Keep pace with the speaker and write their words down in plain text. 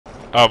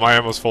Oh, my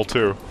ammo's full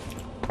too.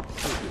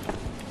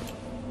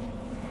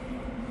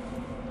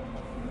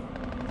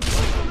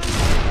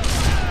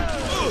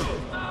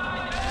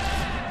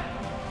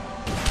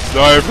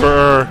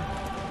 Sniper!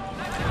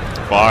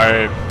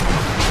 Fine.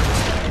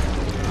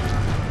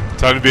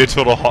 Time to be a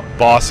total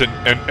boss, and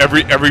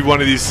every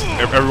one of these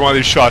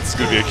shots is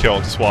gonna be a kill.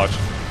 Just watch.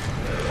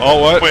 Oh,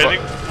 what? Wait, I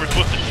think we're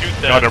supposed to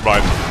shoot that. No, never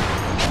mind.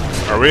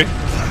 Are we? I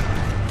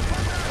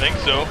think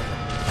so.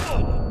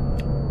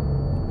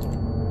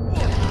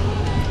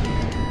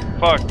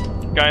 Fuck.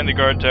 Guy in the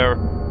guard tower.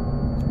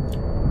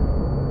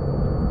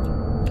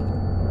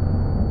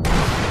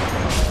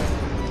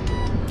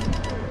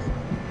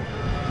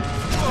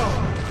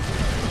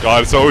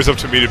 God, it's always up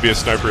to me to be a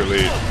sniper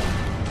elite.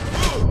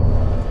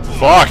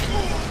 Fuck!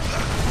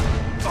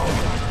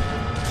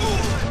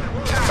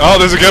 Oh,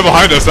 there's a guy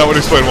behind us. That would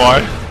explain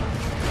why.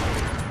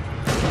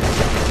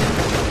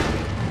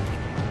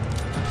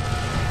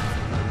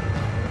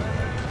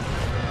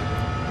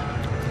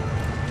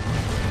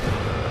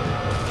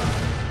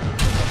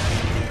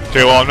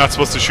 Okay, well, I'm not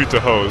supposed to shoot the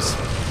hose.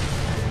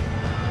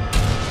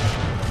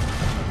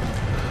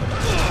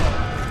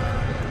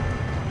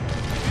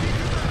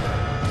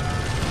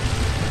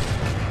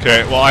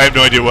 Okay, well, I have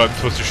no idea what I'm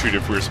supposed to shoot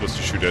if we were supposed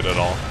to shoot it at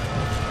all.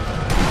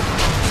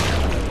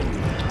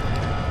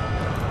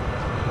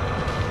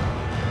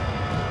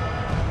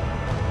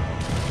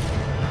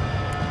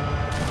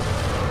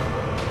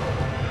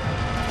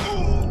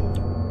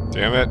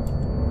 Damn it.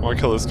 I want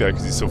to kill this guy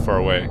because he's so far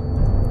away.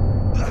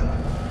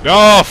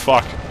 No,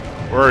 fuck.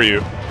 Where are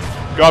you?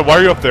 God, why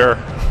are you up there?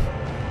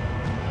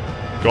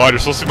 God, you're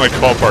supposed to be my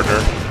call partner.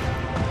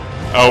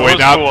 Oh wait,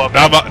 now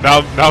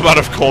I'm out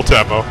of Colt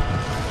ammo.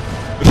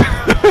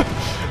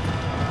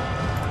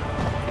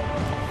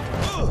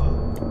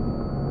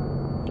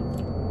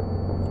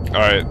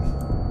 Alright.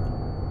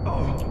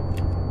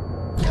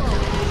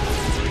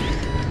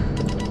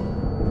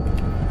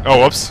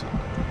 Oh, whoops.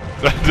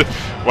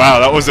 Wow,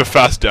 that was a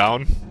fast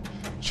down.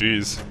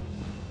 Jeez.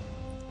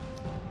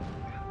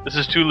 This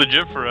is too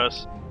legit for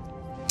us.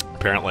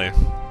 Apparently.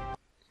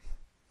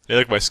 Yeah,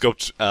 like my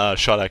scoped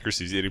shot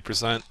accuracy is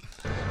 80%.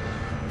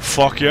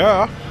 Fuck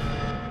yeah!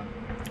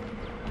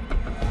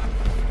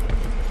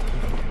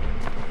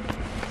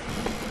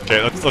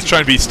 Okay, let's try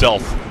and be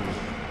stealth.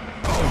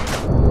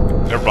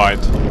 Never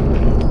mind.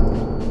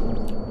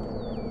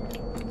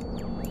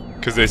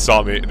 Because they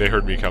saw me, they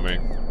heard me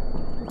coming.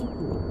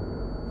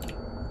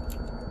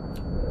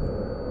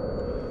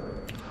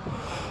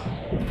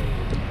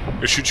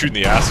 I shoot you in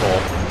the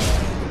asshole.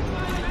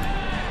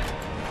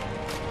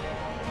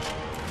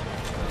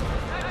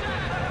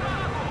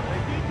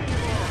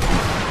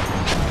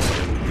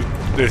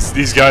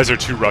 These guys are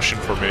too Russian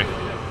for me.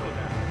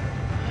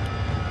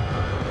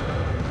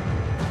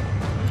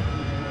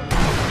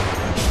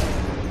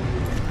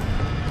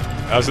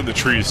 I was in the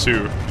trees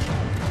too.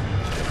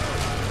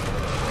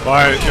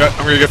 Fine, I'm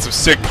gonna get some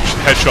sick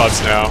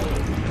headshots now.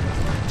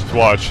 Just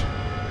watch.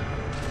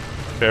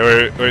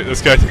 Okay, wait,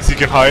 this guy thinks he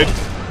can hide?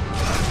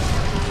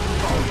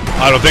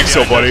 I don't think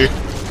so, buddy.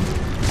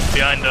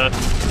 Behind us.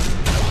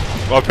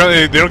 Well,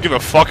 apparently they don't give a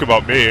fuck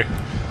about me.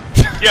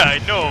 Yeah, I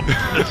know.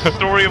 That's the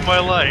story of my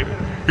life.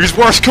 He's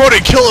Morse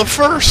coding, kill him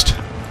first!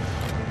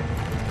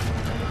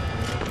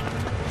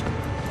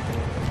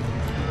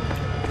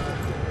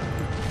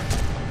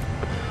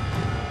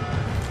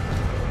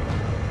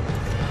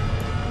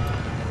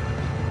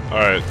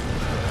 Alright.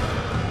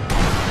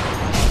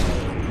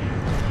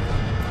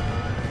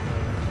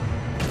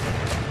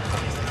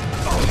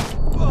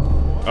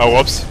 Oh,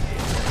 whoops.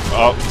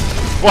 Oh.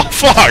 Well,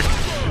 fuck!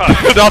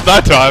 Not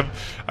that time.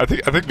 I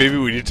think maybe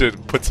we need to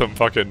put some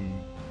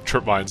fucking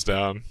trip mines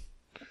down.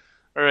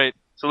 Alright,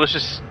 so let's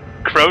just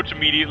crouch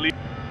immediately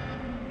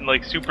and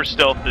like super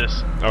stealth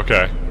this.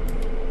 Okay.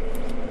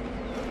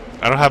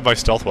 I don't have my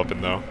stealth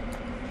weapon though.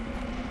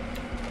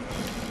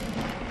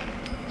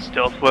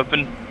 Stealth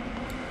weapon?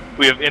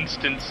 We have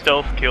instant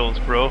stealth kills,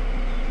 bro.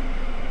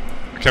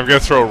 Okay, I'm gonna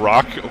throw a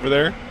rock over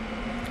there.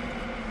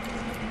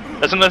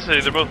 That's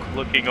unnecessary, they're both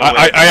looking away.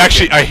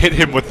 I hit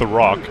him with the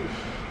rock.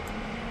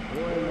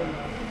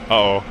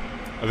 Uh-oh.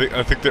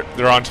 I think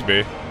they're onto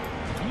me.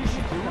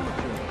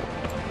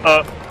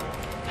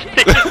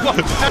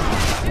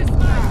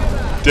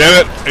 Damn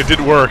it! It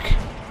didn't work.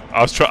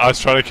 I was trying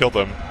to kill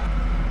them.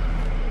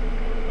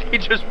 He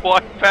just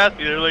walked past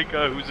me. They're like,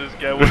 who's this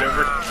guy?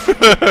 Whatever.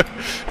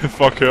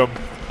 Fuck him.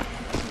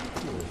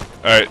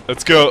 All right,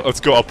 let's go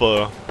up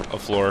a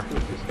floor.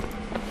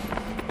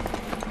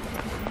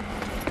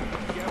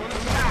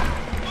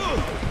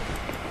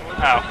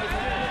 Ow.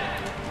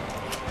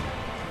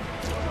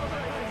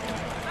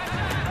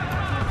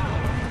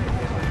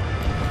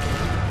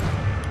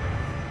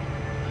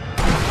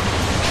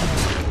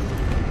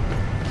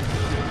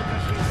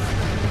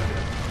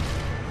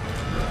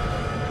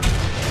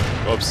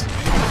 Whoops.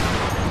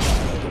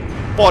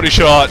 Body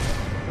shot!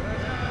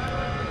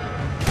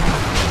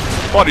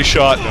 Body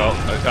shot! No,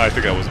 I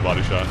think that was a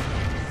body shot.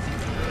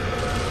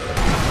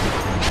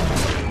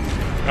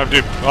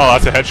 Oh,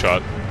 that's a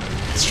headshot.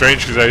 It's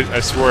strange because I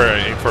swear I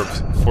aimed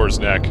for his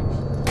neck.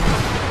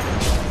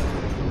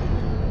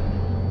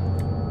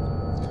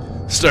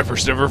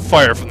 Snipers never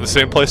fire from the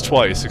same place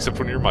twice, except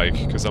when you're Mike,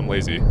 because I'm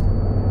lazy.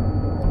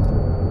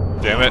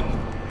 Damn it.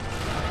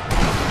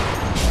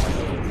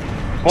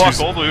 Walk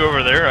all the way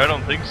over there? I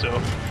don't think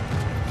so.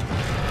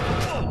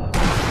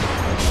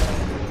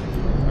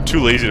 I'm too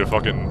lazy to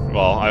fucking...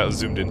 Well, I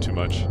zoomed in too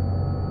much.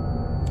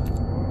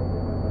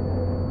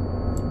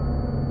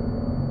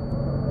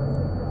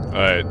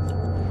 Alright.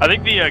 I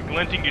think the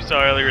glinting you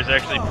saw earlier is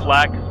actually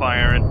flak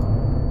firing.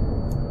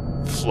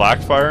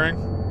 Flak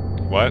firing?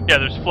 What? Yeah,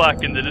 there's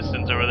flak in the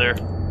distance over there.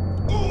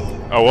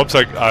 Oh, whoops,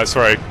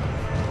 sorry.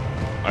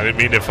 I didn't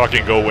mean to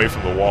fucking go away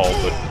from the wall,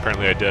 but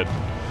apparently I did.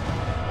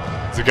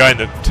 There's a guy in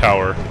the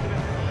tower.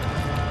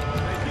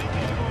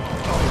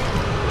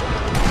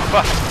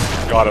 Fuck.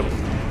 Got him.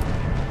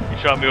 You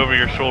shot me over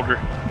your shoulder.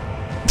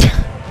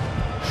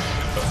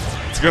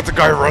 Let's get the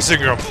guy rushing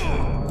him.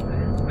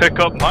 Pick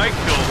up my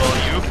kill, will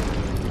you?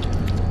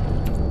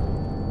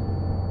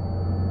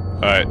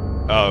 Alright.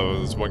 Oh,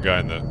 there's one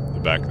guy in the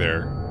back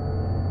there.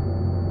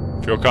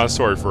 Feel kind of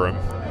sorry for him.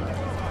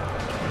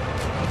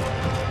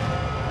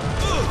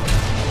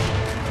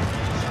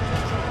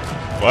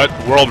 What?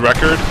 World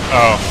record?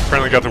 Oh,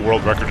 apparently got the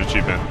world record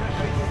achievement.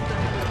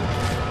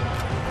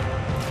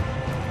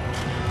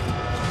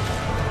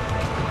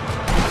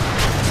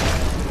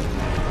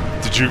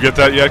 Did you get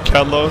that yet,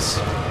 Cadlos?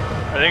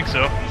 I think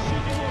so.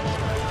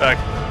 In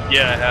fact,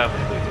 yeah, I have.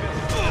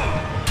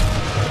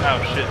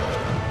 Oh shit.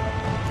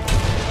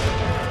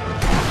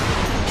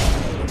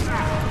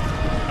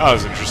 That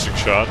was an interesting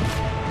shot.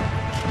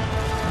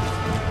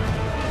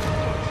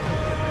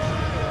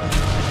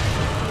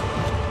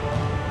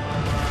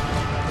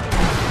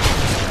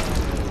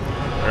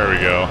 There we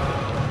go.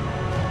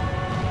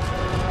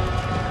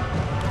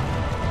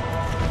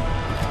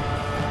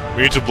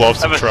 We need to blow up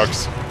some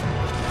trucks. I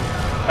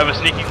have a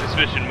sneaking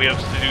suspicion we have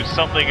to do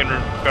something in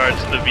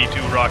regards to the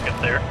V2 rocket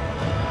there.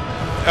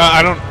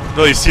 I don't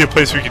really see a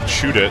place we can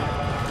shoot it.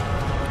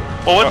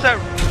 Well, what's that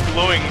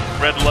glowing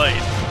red light?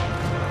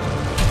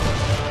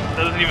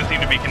 That doesn't even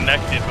seem to be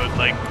connected, but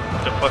like,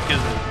 what the fuck is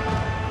it?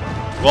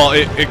 Well,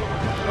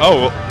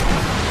 oh.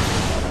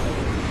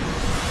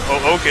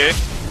 Oh, okay.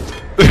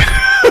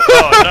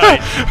 Oh,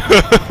 nice.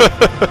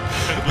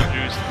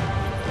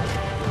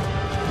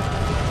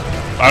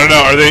 I don't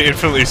know, are they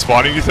infinitely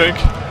spawning, you think?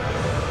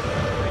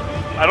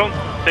 I don't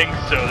think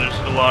so, there's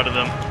a lot of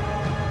them.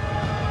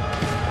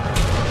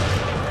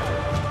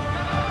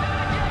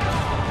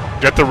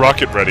 Get the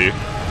rocket ready.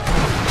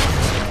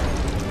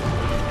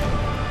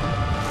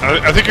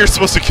 I think you're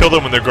supposed to kill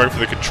them when they're going for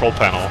the control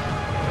panel.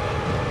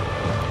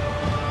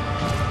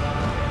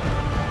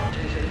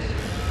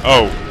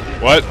 Oh,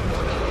 what?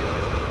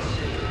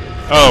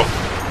 Oh,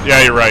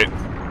 yeah, you're right.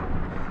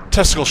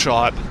 Testicle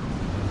shot.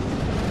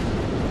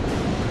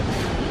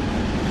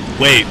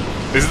 Wait,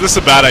 isn't this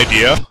a bad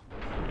idea?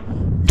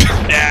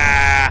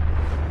 Yeah.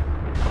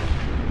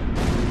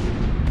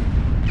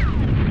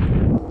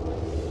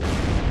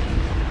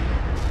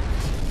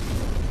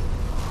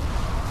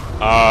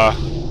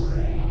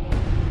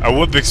 I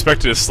would have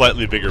expected a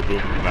slightly bigger boom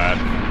than that.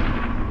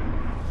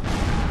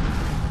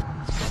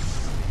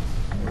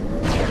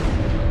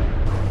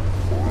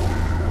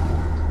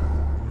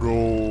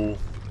 No.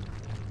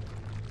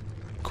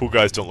 Cool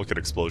guys don't look at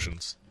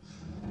explosions.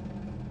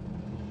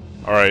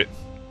 Alright.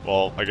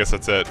 Well, I guess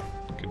that's it.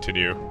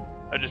 Continue.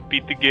 I just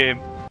beat the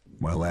game.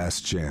 My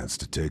last chance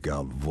to take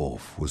out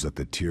Wolf was at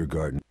the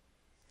Tiergarten.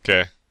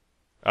 Okay.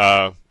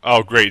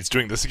 Oh great, it's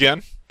doing this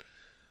again?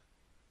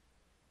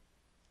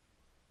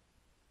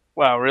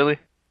 Wow, really?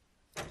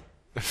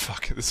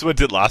 Fuck, this is what it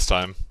did last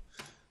time.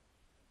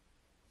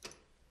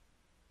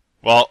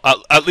 Well,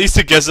 at least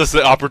it gives us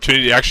the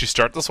opportunity to actually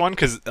start this one,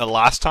 because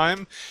last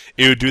time,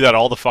 it would do that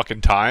all the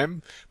fucking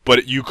time,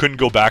 but you couldn't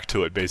go back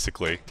to it,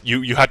 basically.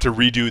 You had to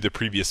redo the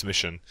previous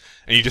mission,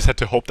 and you just had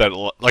to hope that,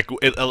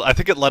 I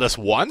think it let us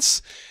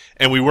once,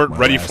 and we weren't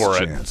ready for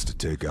it. My last chance to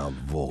take out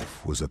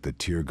Wolf was at the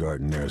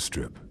Tiergarten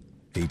airstrip.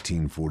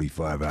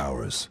 1845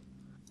 hours.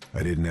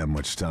 I didn't have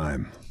much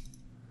time.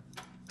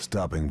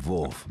 Stopping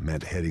Wolf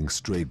meant heading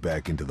straight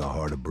back into the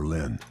heart of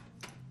Berlin.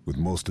 With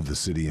most of the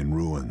city in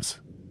ruins,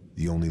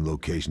 the only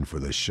location for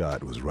the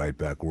shot was right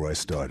back where I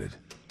started.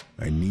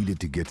 I needed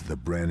to get to the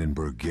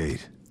Brandenburg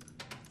Gate.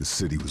 The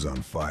city was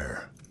on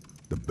fire.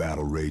 The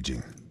battle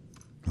raging.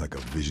 Like a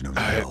vision of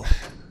hell.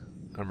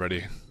 I'm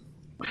ready.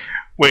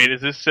 Wait, is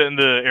this set in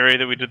the area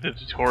that we did the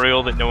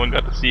tutorial that no one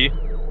got to see?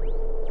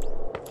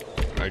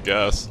 I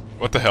guess.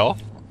 What the hell?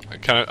 I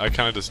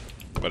kinda just...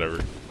 whatever.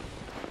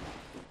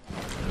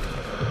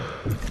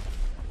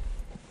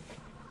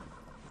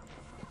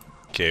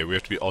 Okay, we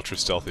have to be ultra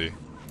stealthy.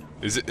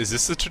 Is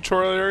this the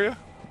tutorial area?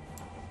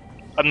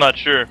 I'm not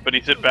sure, but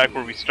he said back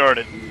where we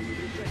started.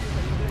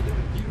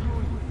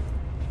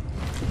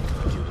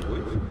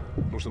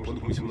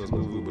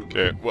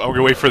 Okay, well, I'm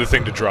gonna wait for the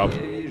thing to drop.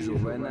 Look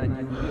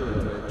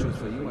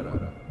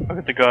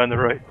at the guy on the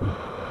right.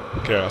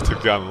 Okay, I'll take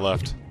the guy on the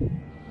left.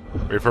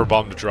 Wait for a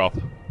bomb to drop.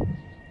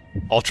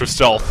 Ultra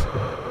stealth.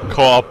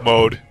 Co-op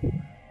mode.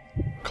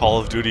 Call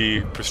of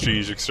Duty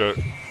Prestige, etc.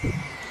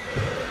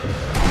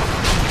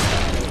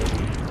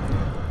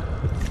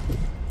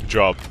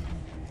 job.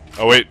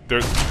 Oh wait,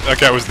 that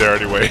guy was there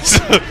anyways.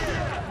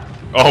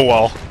 Oh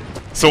well.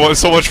 So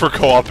much for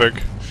co-oping.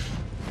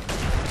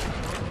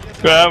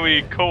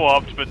 We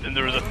co-opted, but then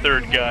there was a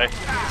third guy.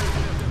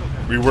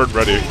 We weren't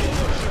ready.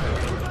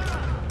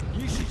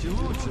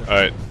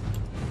 Alright.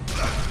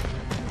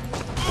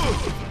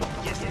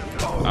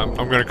 I'm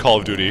gonna Call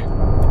of Duty.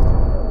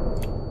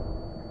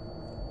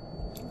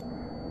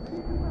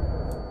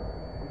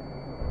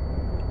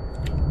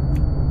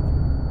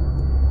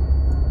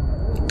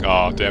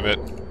 Oh, damn it.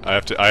 I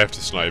have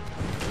to snipe.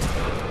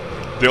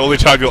 The only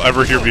time you'll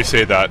ever hear me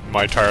say that in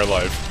my entire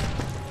life.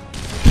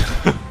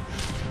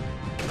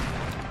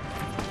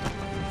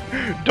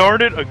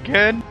 Darn it,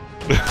 again?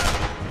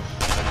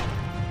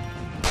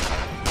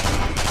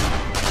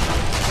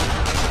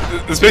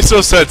 This makes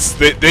no sense.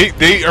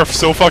 They are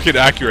so fucking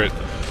accurate.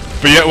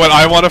 But yet when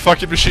I want a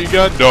fucking machine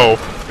gun, no.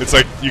 It's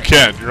like, you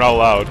can't. You're not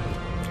allowed.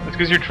 It's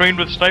because you're trained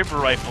with sniper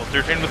rifles.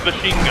 They're trained with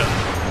machine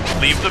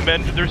guns. Leave the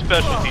men to their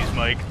specialties,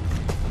 Mike.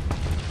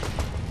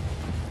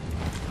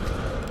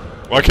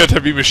 Why can't I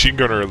be Machine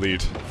Gunner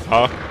Elite?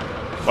 Huh?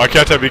 Why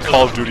can't I be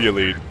Call of Duty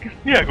Elite?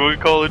 Yeah, go get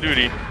Call of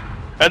Duty.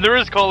 And there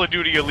is Call of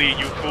Duty Elite,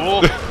 you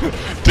fool!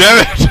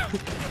 Damn it!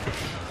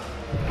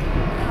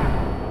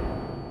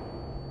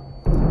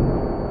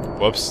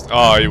 Whoops.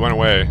 Oh, he went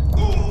away.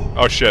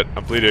 Oh shit,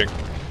 I'm bleeding.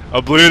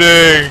 I'm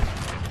bleeding!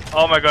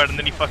 Oh my god, and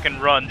then he fucking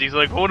runs. He's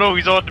like, oh no,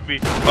 he's on to me.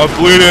 I'm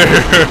bleeding!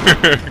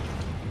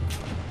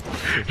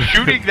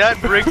 Shooting that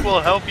brick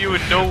will help you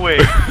in no way.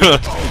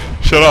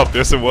 Shut up,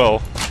 yes it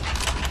will.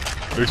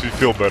 Makes me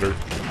feel better.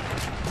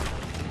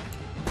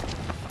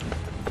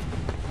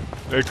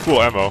 Hey,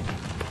 cool ammo.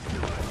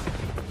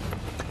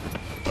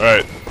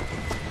 Alright.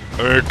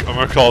 I'm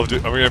gonna Call of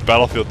Duty. I'm gonna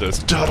Battlefield this.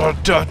 Da da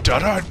da da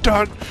da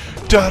da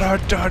da da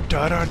da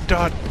da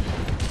da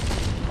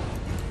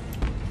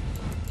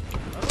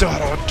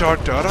da da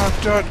da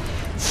da.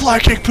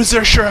 Flanking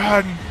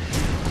position.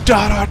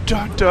 Da da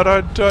da da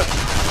da da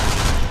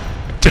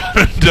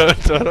da da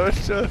da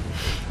da.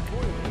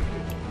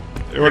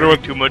 We're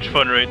doing too much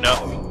fun right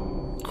now.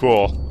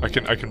 Cool. I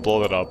can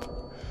blow that up.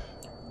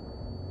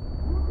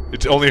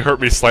 It only hurt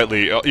me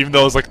slightly, even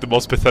though it was like the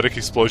most pathetic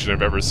explosion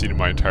I've ever seen in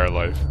my entire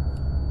life.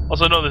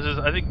 Also, no, this is,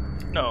 I think,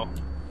 no.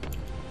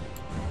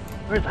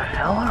 Where the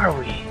hell are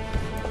we?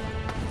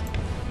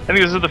 I think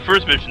this is the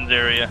first missions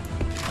area.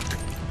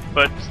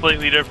 But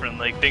slightly different,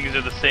 like things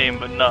are the same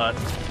but not.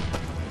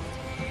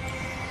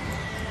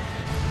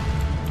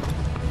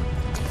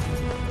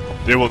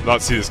 They will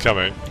not see this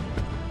coming.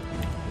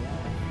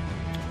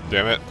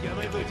 Damn it.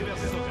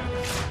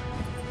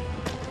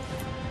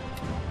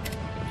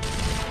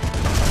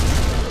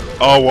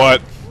 Oh,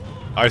 what?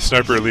 I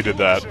sniper eluded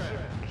that.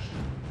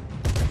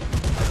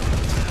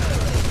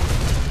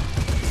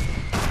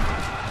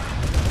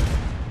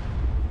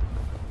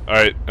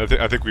 Alright,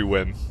 I think we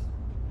win.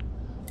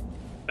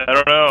 I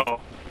don't know.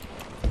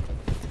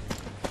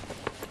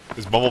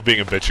 Is Mumble being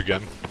a bitch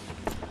again?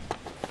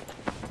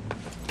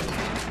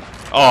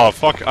 Oh,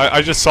 fuck.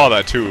 I just saw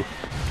that, too.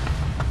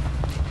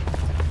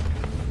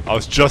 I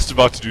was just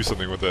about to do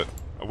something with it.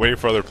 I'm waiting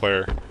for other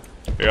player.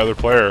 Hey, other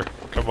player.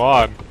 Come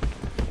on.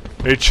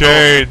 Hey,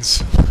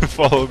 Chains!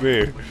 Follow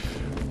me.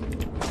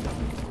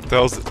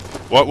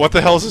 What the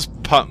hell is this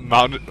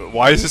mountain?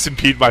 Why does this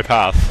impede my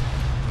path?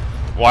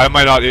 Why am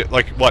I not,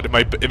 like, what, am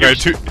I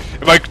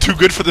too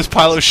good for this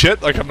pile of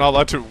shit? Like, I'm not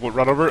allowed to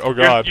run over it? Oh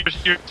god.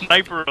 You're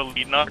sniper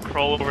elite, not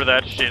crawl over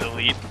that shit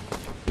elite.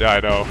 Yeah, I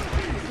know.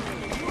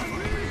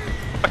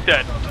 Fuck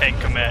that tank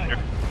commander.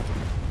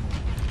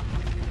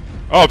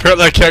 Oh,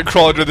 apparently I can't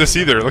crawl under this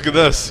either. Look at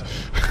this.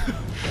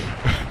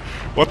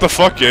 What the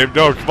fuck, game?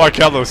 No, come on,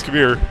 Kalos, come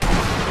here.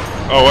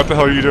 Oh, what the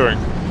hell are you doing?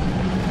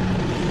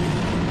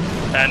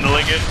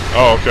 Handling it.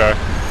 Oh, okay.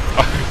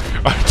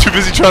 I'm too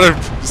busy trying to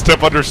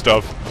step under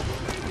stuff.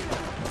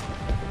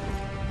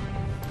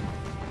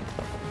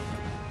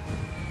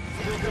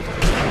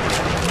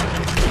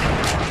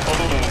 Oh,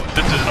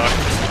 this is not.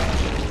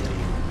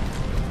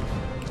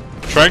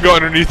 Try and go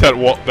underneath that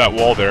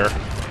wall there.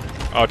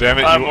 Oh, damn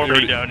it. I'm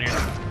already down here.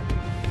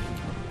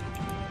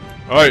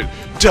 Alright.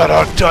 Da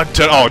da da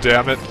da. Oh,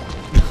 damn it.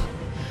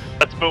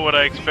 That's about what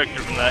I expected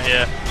from that,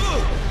 yeah.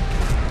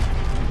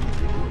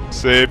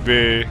 Save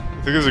me. I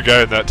think there's a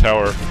guy in that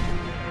tower.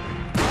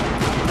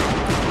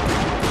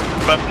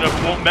 But it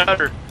won't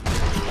matter.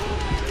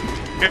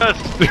 Yes!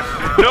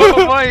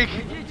 No, Mike!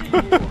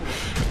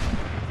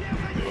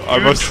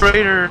 You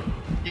traitor!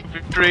 You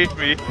betrayed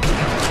me.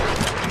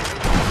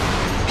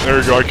 There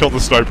we go, I killed the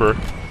sniper.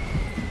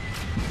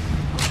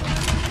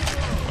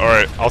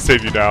 Alright, I'll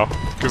save you now.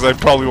 Because I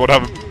probably won't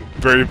have a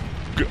very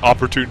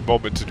opportune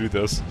moment to do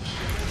this.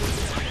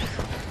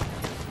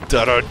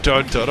 Da da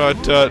da da da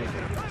da.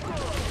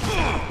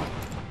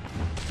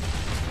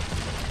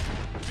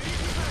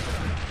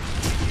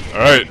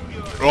 Alright.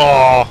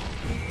 Oh,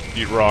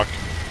 eat rock.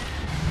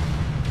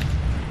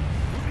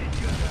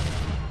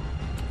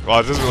 Well,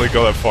 it doesn't really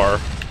go that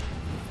far.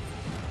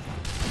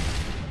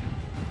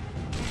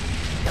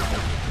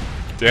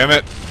 Damn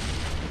it.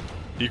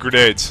 Eat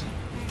grenades.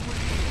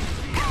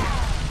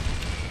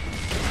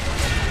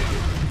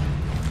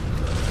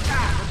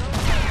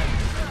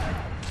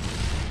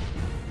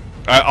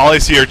 All I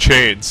see are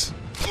chains.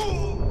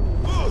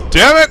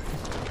 Damn it!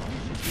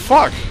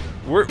 Fuck!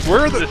 Where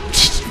are the...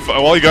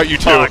 Well, you got you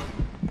too. Fuck.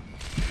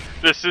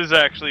 This is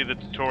actually the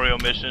tutorial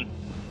mission.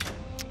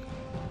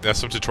 That's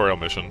some tutorial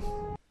mission.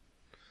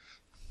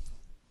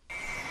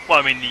 Well,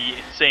 I mean the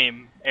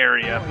same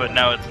area, but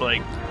now it's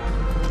like,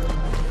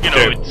 you know,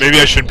 Okay, it's... maybe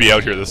I shouldn't be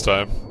out here this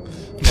time.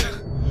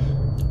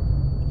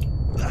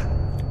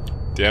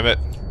 Damn it.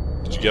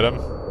 Did you get him?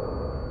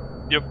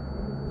 Yep.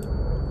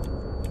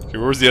 Okay,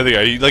 where was the other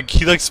guy?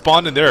 He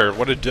spawned in there.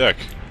 What a dick.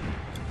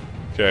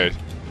 Okay.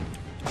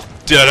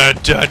 Dun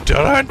dun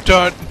dun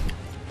dun.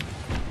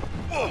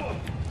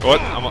 What?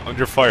 I'm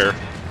under fire.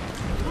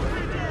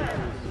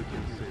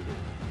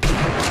 She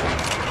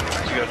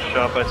got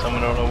shot by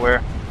someone, I don't know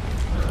where.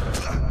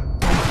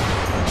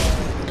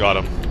 Got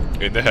him.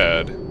 In the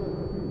head.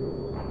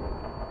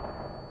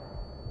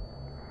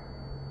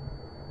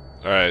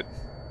 Alright.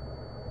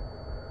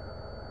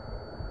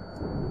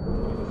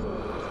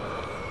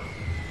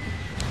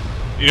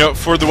 You know,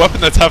 for the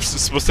weapon that's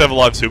supposed to have a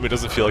live zoom, it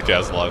doesn't feel like it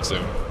has a live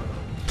zoom.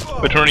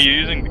 Which one are you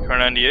using? The Kar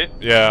 98?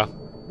 Yeah.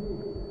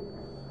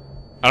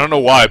 I don't know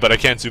why, but I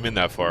can't zoom in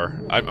that far.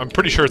 I'm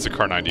pretty sure it's a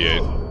Kar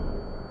 98.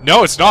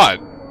 No, it's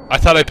not! I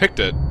thought I picked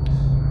it.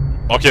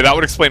 Okay, that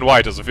would explain why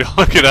it doesn't feel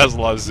like it has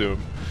a lot of zoom.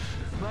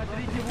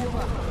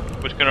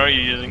 Which gun are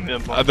you using? The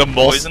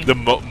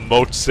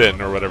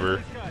Mosin, or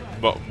whatever.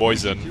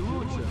 Mosin.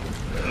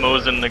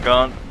 Mosin,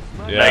 Nagant.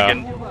 Yeah.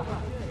 Nagant.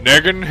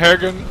 Negan,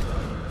 Hagen,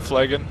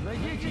 Flagon.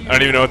 I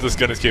don't even know what this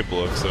gun is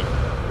capable of, so...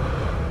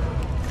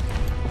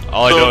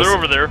 All I know they're is...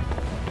 over there.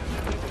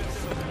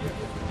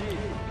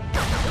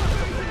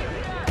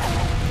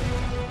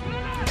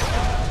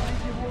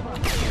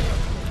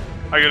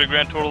 I got a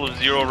grand total of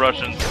 0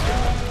 Russians.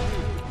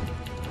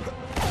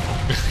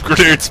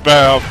 Grenade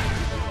spam!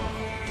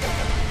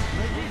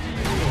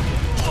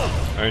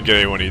 I didn't get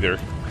anyone either.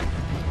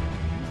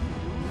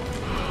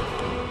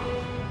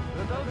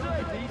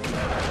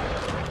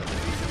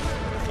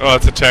 Oh,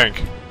 that's a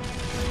tank.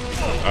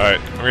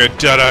 Alright, I'm gonna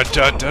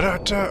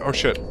da-da-da-da-da-da. Oh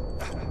shit.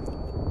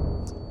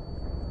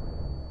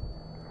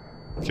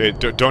 Okay,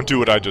 don't do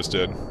what I just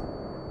did.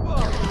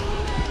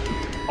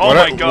 Oh what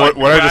my god,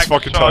 what I just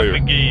fucking tell you?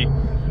 McGee.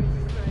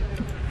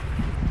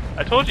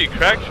 I told you,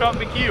 crack shot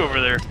McGee over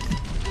there.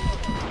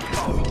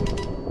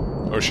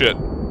 Oh shit.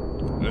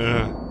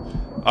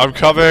 I'm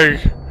coming!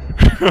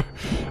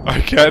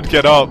 I can't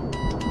get up.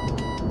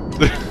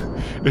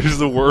 This is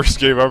the worst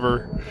game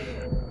ever.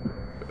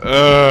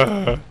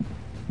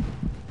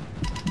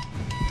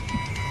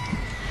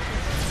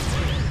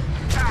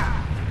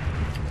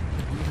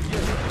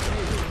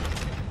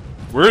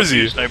 Where is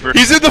he? Sniper.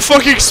 He's in the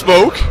fucking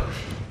smoke?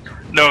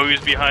 No, he's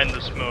behind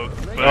the smoke.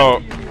 But Oh.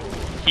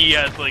 he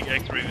has like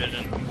X-ray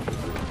vision.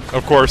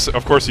 Of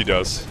course he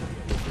does.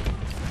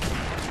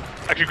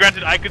 Actually,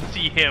 granted, I could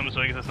see him,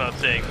 so I guess that's not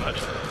saying much.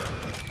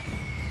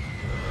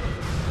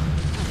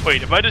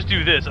 Wait, if I just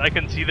do this, I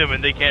can see them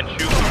and they can't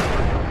shoot me.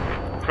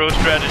 Pro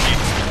strategy.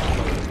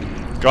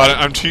 God,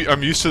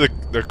 I'm used to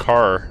the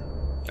car,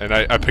 and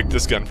I picked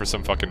this gun for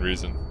some fucking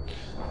reason.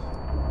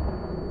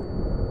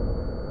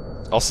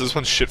 Also, this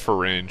one's shit for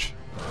range.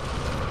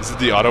 Is it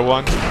the auto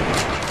one?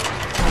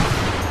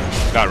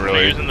 Not I'm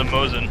really. using the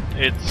Mosin.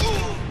 It's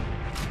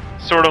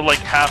sort of like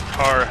half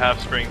car, half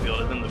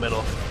Springfield. It's in the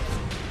middle.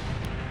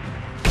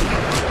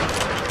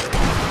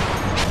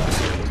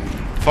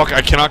 Fuck,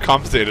 I cannot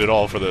compensate at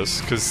all for this,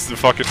 because the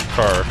fucking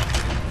car.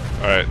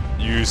 Alright,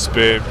 you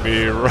spin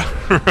me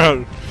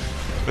around.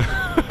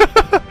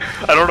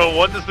 I don't know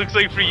what this looks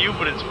like for you,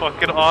 but it's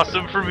fucking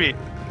awesome for me.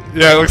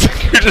 Yeah, it looks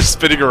like you're just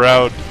spinning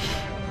around.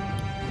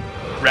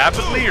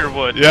 Rapidly or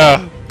what?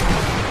 Yeah.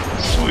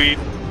 Sweet.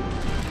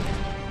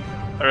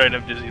 Alright,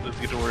 I'm dizzy. Let's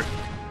get to work.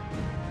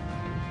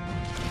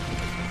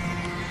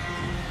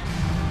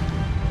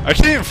 I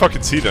can't even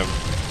fucking see them.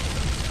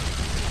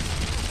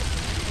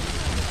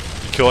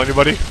 You kill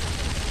anybody?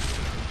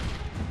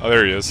 Oh,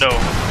 there he is. No.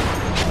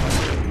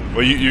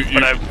 Well, you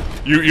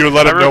But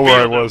let him know where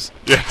I revealed him. was.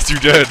 Yes, you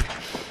did.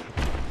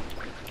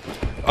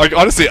 Like,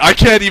 honestly, I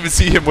can't even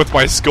see him with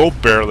my scope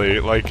barely.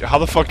 Like, how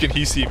the fuck can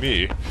he see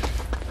me?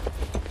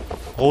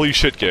 Holy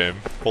shit, game.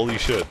 Holy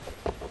shit.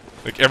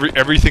 Like,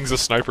 everything's a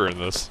sniper in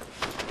this.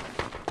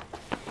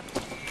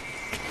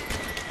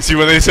 See,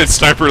 when they said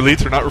Sniper Elite,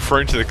 they're not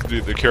referring to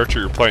the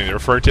character you're playing. They're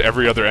referring to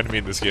every other enemy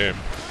in this game.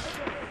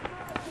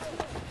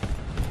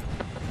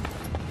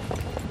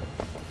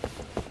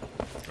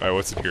 Alright,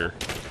 what's in here?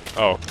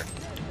 Oh.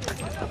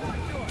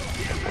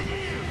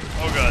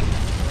 Oh god.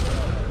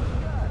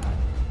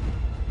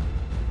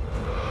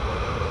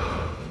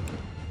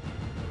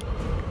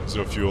 There's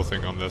no fuel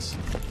thing on this.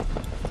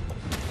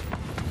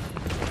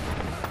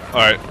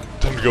 Alright,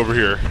 time to go over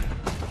here.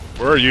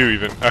 Where are you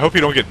even? I hope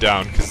you don't get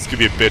down, because it's gonna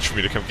be a bitch for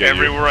me to come get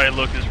you. Everywhere I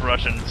look is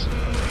Russians.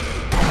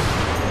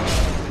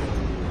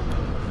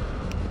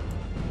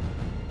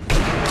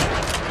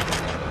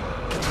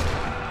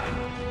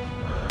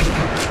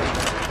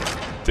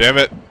 Damn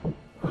it.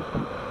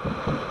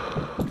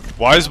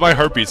 Why is my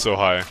heartbeat so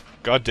high?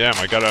 God damn,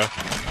 I gotta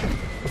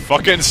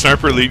Fucking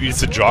Sniper Elite needs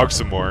to jog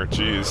some more.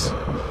 Jeez.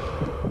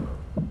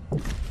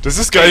 Does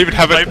this guy even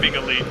have a? Sniping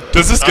elite.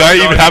 Does this Not guy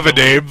even jogging have a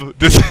elite. name?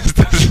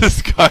 Does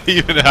this guy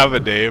even have a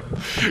name?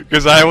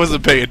 Because I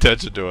wasn't paying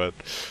attention to it.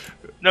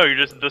 No, you're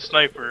just the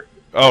sniper.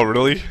 Oh,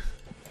 really?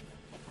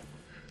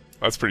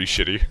 That's pretty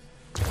shitty.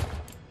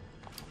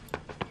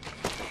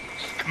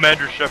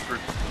 Commander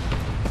Shepard.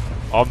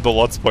 I'm the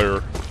Let's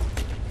Player.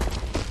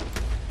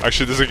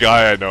 Actually, there's a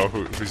guy I know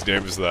whose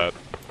name is that.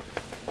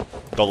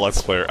 The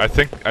Let's Player. I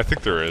think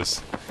there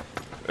is.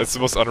 It's the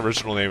most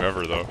unoriginal name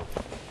ever, though.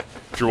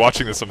 If you're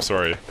watching this, I'm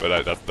sorry,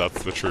 but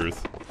that's the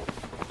truth.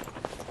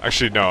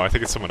 Actually, no, I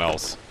think it's someone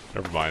else.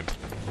 Never mind.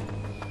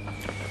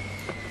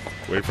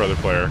 Wait for other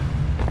player.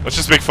 Let's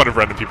just make fun of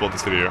random people in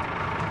this video.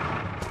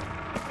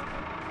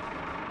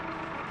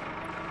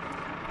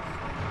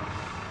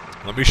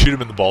 Let me shoot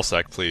him in the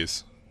ballsack,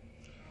 please.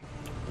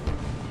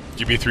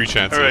 Give me 3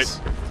 chances.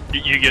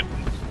 Alright. You get...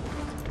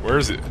 Where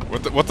is it?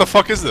 What the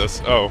fuck is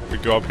this? Oh, we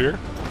go up here?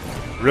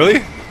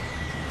 Really?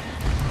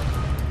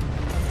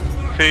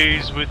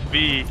 phase with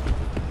V.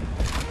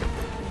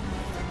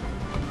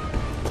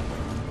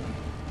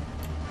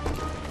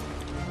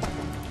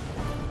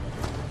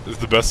 This is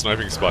the best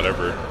sniping spot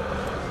ever.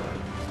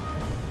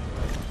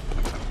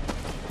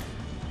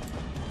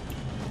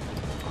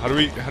 How do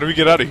we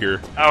get out of here?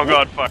 Oh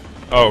god, fuck.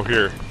 Oh,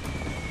 here.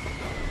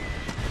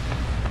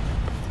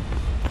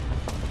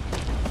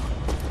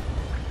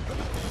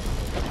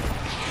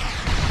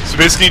 So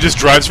basically he just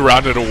drives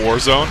around in a war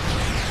zone?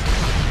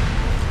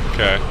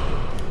 Okay.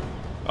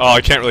 Oh,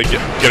 I can't really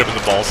get him in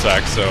the ball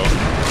sack, so...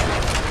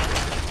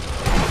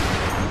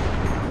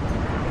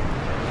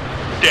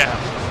 Damn.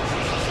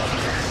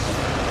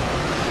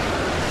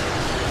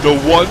 The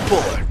one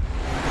bullet.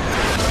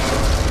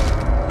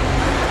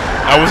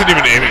 I wasn't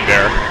even aiming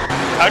there.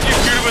 How'd you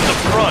shoot him in the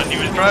front? He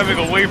was driving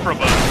away from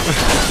us.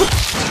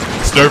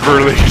 Sniper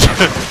Elite.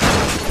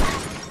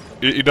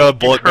 you know the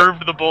bullet...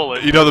 Curved the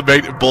bullet. You know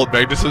the bullet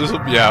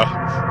magnetism?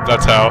 Yeah,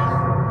 that's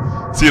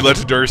how. See,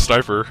 legendary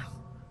sniper.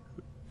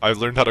 I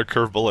learned how to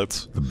curve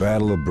bullets. The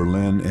Battle of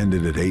Berlin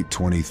ended at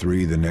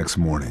 8:23 the next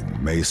morning,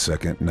 May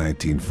 2nd,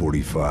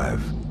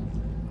 1945,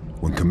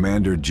 when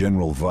Commander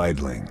General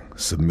Weidling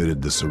submitted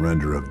the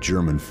surrender of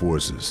German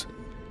forces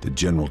to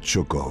General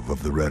Chukov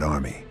of the Red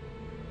Army.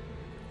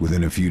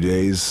 Within a few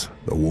days,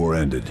 the war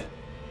ended,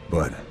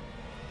 but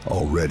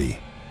already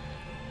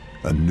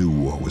a new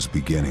war was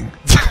beginning,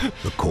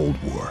 the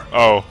Cold War.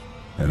 Oh.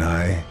 And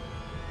I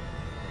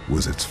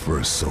was its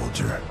first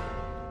soldier.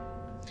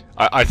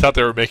 I thought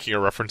they were making a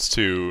reference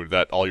to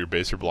that all your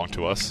base belong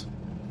to us.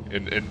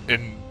 In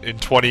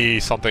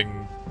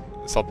 20-something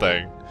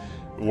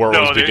war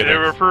was beginning. They're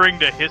referring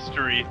to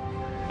history.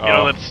 You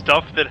know, that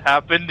stuff that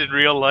happened in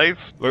real life.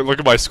 Look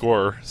at my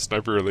score,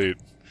 Sniper Elite.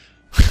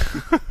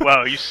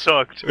 Wow, you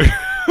sucked.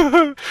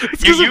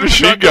 It's you machine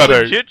shot the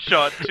gunning. legit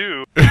shot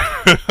too.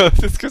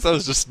 It's because I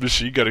was just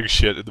machine gunning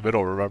shit in the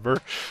middle,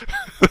 remember?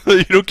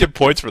 You don't get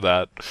points for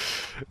that.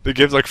 The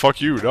game's like,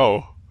 fuck you,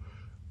 no.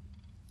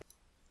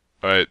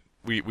 Alright,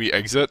 we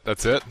exit,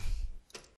 that's it.